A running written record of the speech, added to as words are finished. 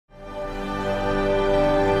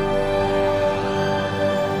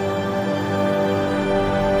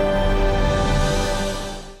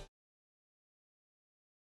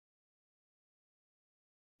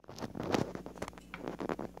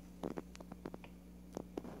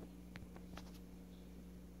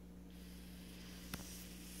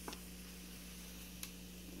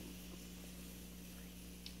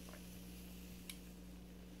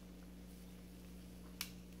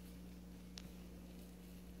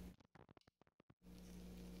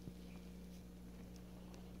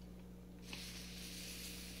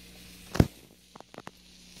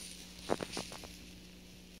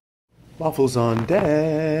Waffles on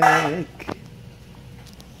deck.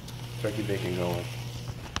 Turkey bacon going.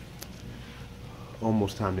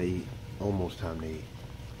 Almost time to eat. Almost time to eat.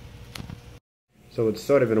 So it's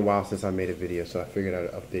sort of been a while since I made a video, so I figured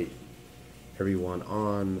I'd update everyone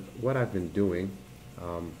on what I've been doing.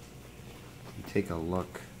 Take a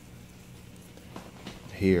look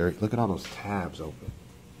here. Look at all those tabs open.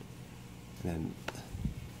 And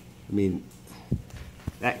I mean,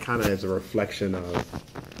 that kind of is a reflection of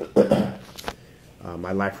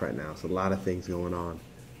my life right now. So a lot of things going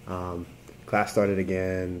on. Class started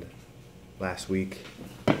again last week,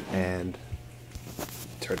 and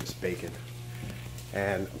turned this bacon.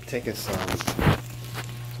 And I'm taking some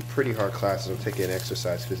pretty hard classes. I'm taking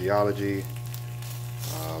exercise physiology,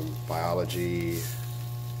 biology,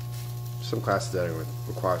 some classes that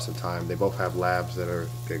require some time. They both have labs that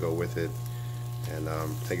go with it, and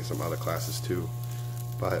taking some other classes too.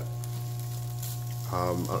 But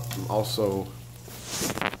I'm also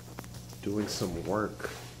doing some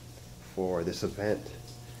work for this event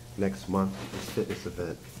next month, this fitness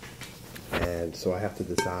event, and so I have to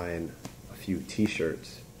design a few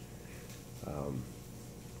t-shirts and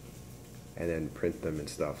then print them and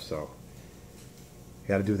stuff. So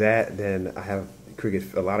got to do that. Then I have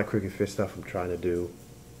a lot of Crooked Fit stuff I'm trying to do,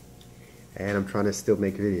 and I'm trying to still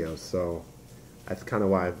make videos. So that's kind of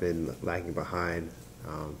why I've been lagging behind,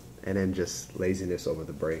 and then just laziness over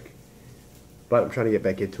the break. But I'm trying to get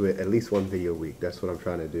back into it, at least one video a week. That's what I'm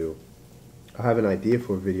trying to do. I have an idea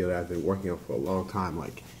for a video that I've been working on for a long time.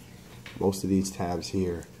 Like, most of these tabs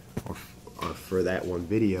here are for that one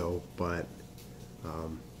video, but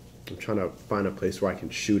I'm trying to find a place where I can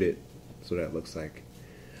shoot it so that it looks like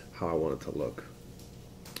how I want it to look.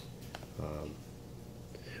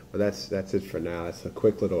 But that's it for now. That's a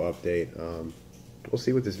quick little update. We'll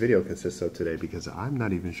see what this video consists of today, because I'm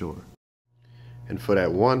not even sure. And for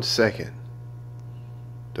that 1 second,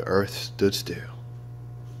 the earth stood still.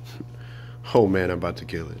 Oh man, I'm about to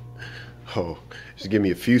kill it. Oh, just give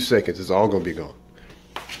me a few seconds, it's all gonna be gone.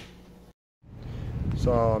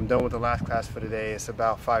 So I'm done with the last class for today. It's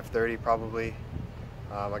about 5:30 probably.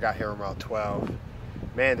 I got here around 12.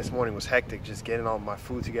 Man, this morning was hectic, just getting all my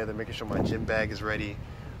food together, making sure my gym bag is ready.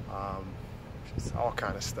 Just all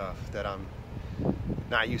kind of stuff that I'm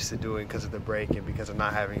not used to doing because of the break and because of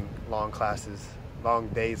not having long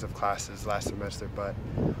days of classes last semester. But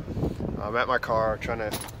I'm at my car trying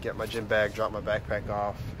to get my gym bag, drop my backpack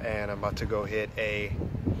off, and I'm about to go hit a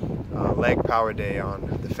leg power day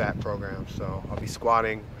on the FAT program. So I'll be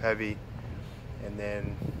squatting heavy and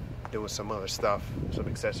then doing some other stuff, some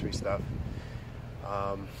accessory stuff.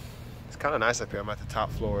 It's kind of nice up here. I'm at the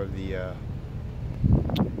top floor of the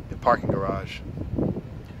parking garage.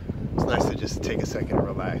 It's nice to just take a second and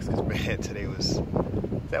relax, because man, today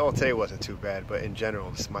wasn't too bad, but in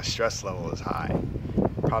general, my stress level is high.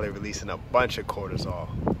 Probably releasing a bunch of cortisol.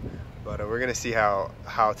 But we're gonna see how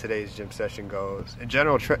today's gym session goes. In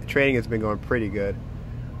general, training has been going pretty good.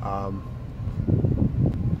 I'm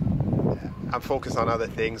focused on other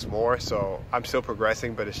things more, so I'm still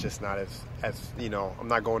progressing, but it's just not as you know, I'm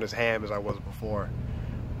not going as ham as I was before.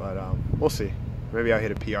 But we'll see. Maybe I'll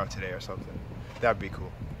hit a PR today or something. That'd be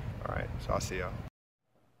cool. All right, so I'll see y'all.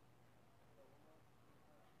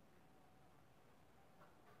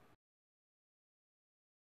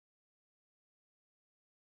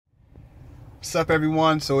 What's up,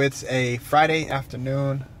 everyone? So it's a Friday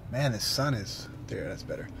afternoon. Man, the sun is there. That's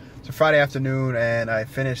better. It's a Friday afternoon, and I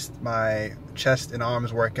finished my chest and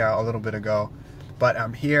arms workout a little bit ago. But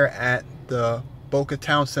I'm here at the Boca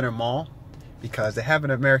Town Center Mall because they have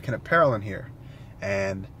an American Apparel in here,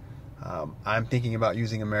 and I'm thinking about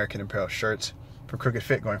using American Apparel shirts for Crooked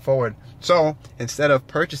Fit going forward. So instead of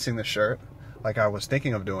purchasing the shirt like I was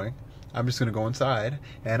thinking of doing, I'm just gonna go inside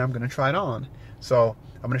and I'm gonna try it on. So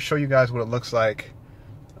I'm gonna show you guys what it looks like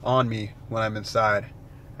on me when I'm inside.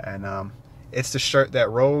 And it's the shirt that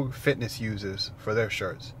Rogue Fitness uses for their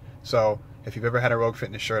shirts. So if you've ever had a Rogue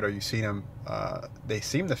Fitness shirt or you've seen them, they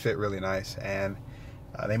seem to fit really nice, and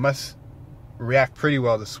they must react pretty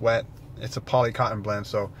well to sweat. It's a poly cotton blend,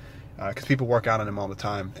 so because people work out on them all the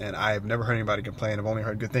time, and I've never heard anybody complain. I've only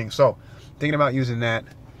heard good things. So thinking about using that,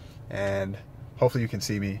 and hopefully you can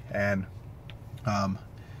see me, and it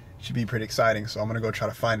should be pretty exciting. So I'm gonna go try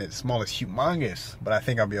to find it. Small is humongous, but I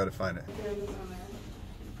think I'll be able to find it.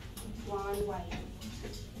 Blonde, white.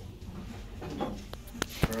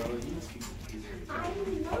 I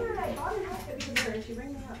remember I bought an outfit because of her. She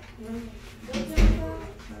rang me up.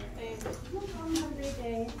 Thanks. No problem. Have a great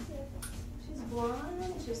day. She's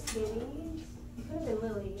blonde. She's skinny. It could have been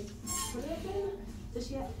Lily. Would it have been? Does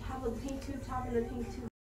she have a pink tube top and a pink tube?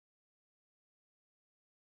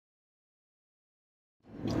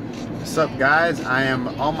 What's up, guys? I am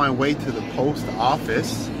on my way to the post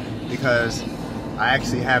office because I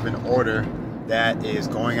actually have an order that is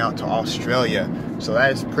going out to Australia. So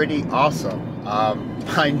that is pretty awesome.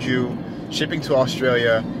 Mind you, shipping to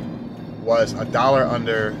Australia was $1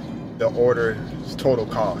 under the order's total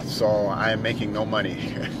cost. So I am making no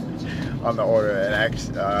money on the order, and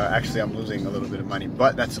actually I'm losing a little bit of money,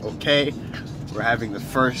 but that's okay. We're having the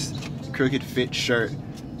first Crooked Fit shirt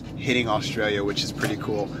hitting Australia, which is pretty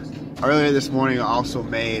cool. Earlier this morning, I also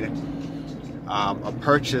made a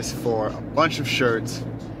purchase for a bunch of shirts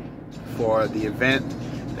for the event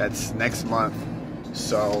that's next month.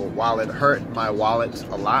 So while it hurt my wallet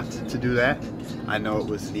a lot to do that, I know it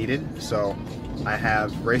was needed. So I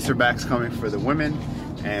have racerbacks coming for the women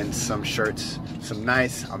and some shirts, some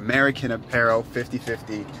nice American Apparel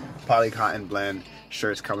 50/50 poly cotton blend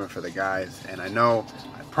shirts coming for the guys. And I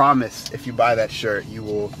promise, if you buy that shirt, you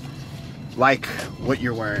will like what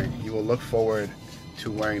you're wearing. You will look forward to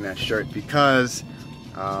wearing that shirt because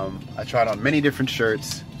I tried on many different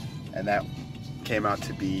shirts and that came out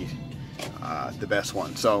to be the best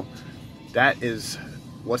one. So that is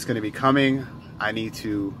what's going to be coming. I need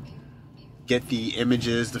to get the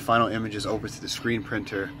images, the final images, over to the screen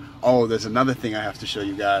printer. Oh, there's another thing I have to show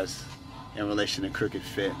you guys in relation to Crooked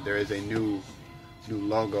Fit. There is a new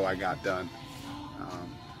logo I got done.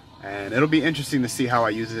 And it'll be interesting to see how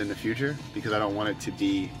I use it in the future, because I don't want it to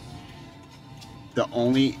be the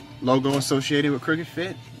only logo associated with Crooked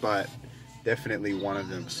Fit, but definitely one of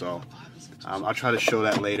them. So I'll try to show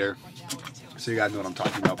that later so you guys know what I'm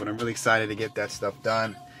talking about. But I'm really excited to get that stuff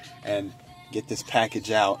done and get this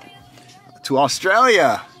package out to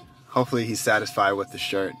Australia. Hopefully he's satisfied with the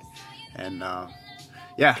shirt. And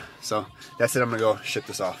yeah, so that's it. I'm gonna go ship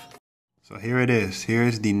this off. So here it is.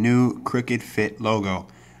 Here's the new Crooked Fit logo.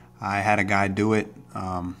 I had a guy do it.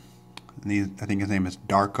 I think his name is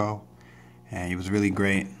Darko, and he was really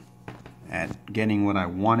great at getting what I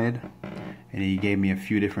wanted. And he gave me a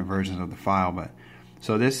few different versions of the file. But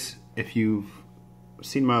so this, if you've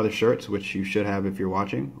seen my other shirts, which you should have if you're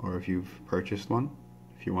watching, or if you've purchased one,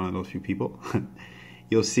 if you're one of those few people,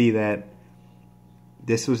 you'll see that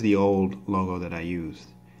this was the old logo that I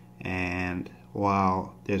used. And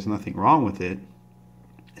while there's nothing wrong with it,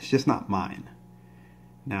 it's just not mine.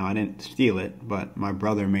 Now, I didn't steal it, but my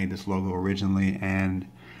brother made this logo originally, and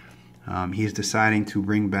he's deciding to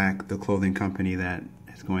bring back the clothing company that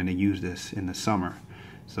is going to use this in the summer.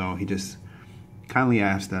 So he just kindly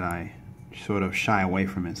asked that I sort of shy away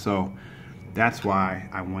from it. So that's why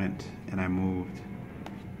I went and I moved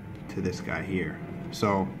to this guy here.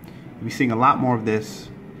 So you'll be seeing a lot more of this,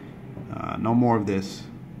 no more of this.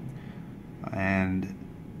 And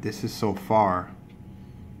this is so far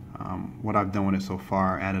what I've done with it so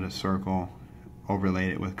far. Added a circle,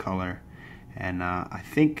 overlaid it with color, and I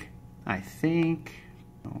think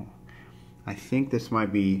this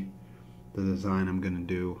might be the design I'm gonna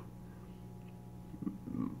do,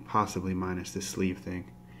 possibly minus this sleeve thing,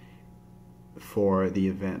 for the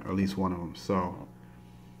event, or at least one of them. So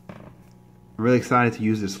I'm really excited to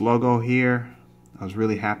use this logo here. I was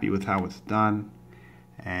really happy with how it's done,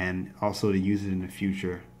 and also to use it in the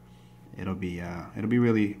future. It'll be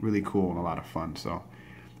really cool and a lot of fun. So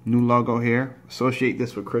new logo here. Associate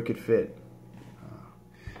this with Crooked Fit.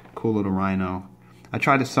 Cool little rhino. I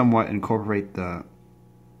tried to somewhat incorporate the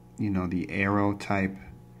the arrow type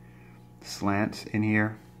slants in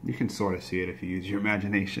here. You can sort of see it if you use your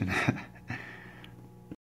imagination.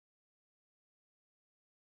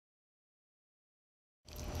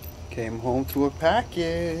 Came home to a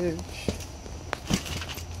package.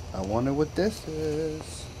 I wonder what this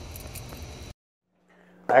is.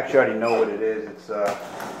 I actually already know what it is. It's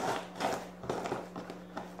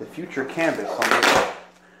the future canvas on which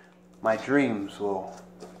my dreams will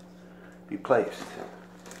be placed.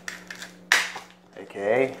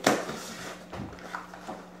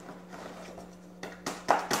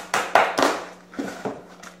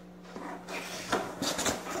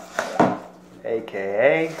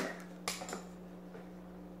 AKA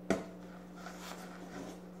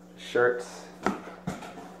shirts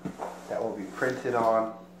that will be printed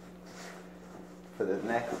on for the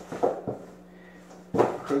next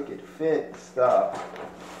Crooked Fit stuff.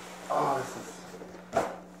 Oh, this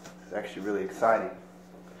is actually really exciting.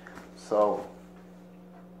 So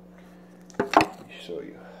let me show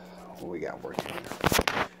you what we got working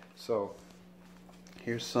here. So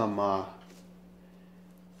here's some oh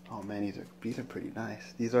man, these are pretty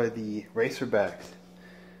nice. These are the racerbacks.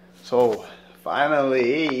 So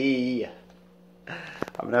finally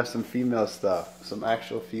I'm gonna have some female stuff, some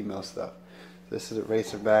actual female stuff. This is a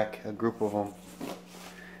racerback, a group of them.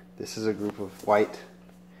 This is a group of white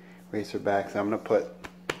racerbacks. I'm gonna put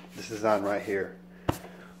this design right here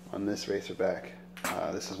on this racerback.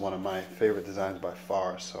 This is one of my favorite designs by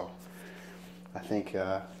far, so I think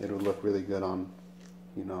it would look really good on,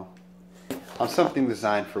 you know, on something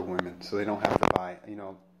designed for women, so they don't have to buy, you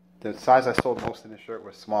know, the size I sold most in the shirt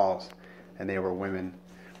was smalls, and they were women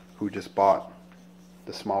who just bought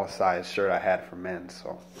the smallest size shirt I had for men.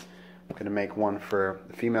 So I'm gonna make one for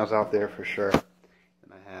the females out there for sure.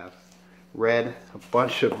 And I have red, a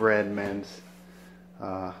bunch of red men's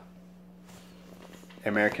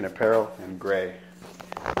American Apparel, and gray,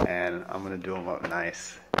 and I'm gonna do them up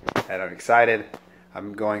nice. And I'm excited.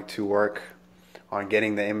 I'm going to work on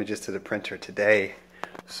getting the images to the printer today,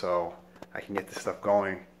 so I can get this stuff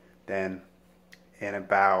going. Then in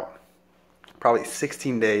about probably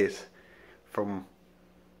 16 days from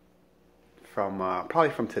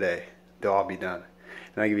today, they'll all be done.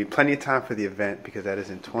 And I'll give you plenty of time for the event, because that is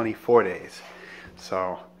in 24 days.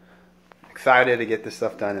 So excited to get this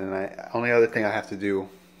stuff done. And the only other thing I have to do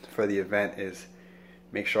for the event is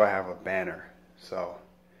make sure I have a banner, so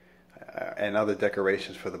and other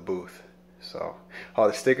decorations for the booth. So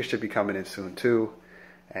the stickers should be coming in soon too,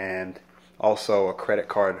 and also a credit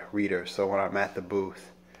card reader, so when I'm at the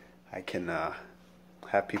booth I can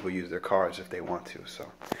have people use their cards if they want to.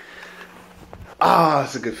 So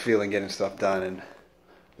it's a good feeling getting stuff done, and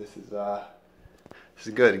this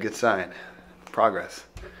is good sign, progress.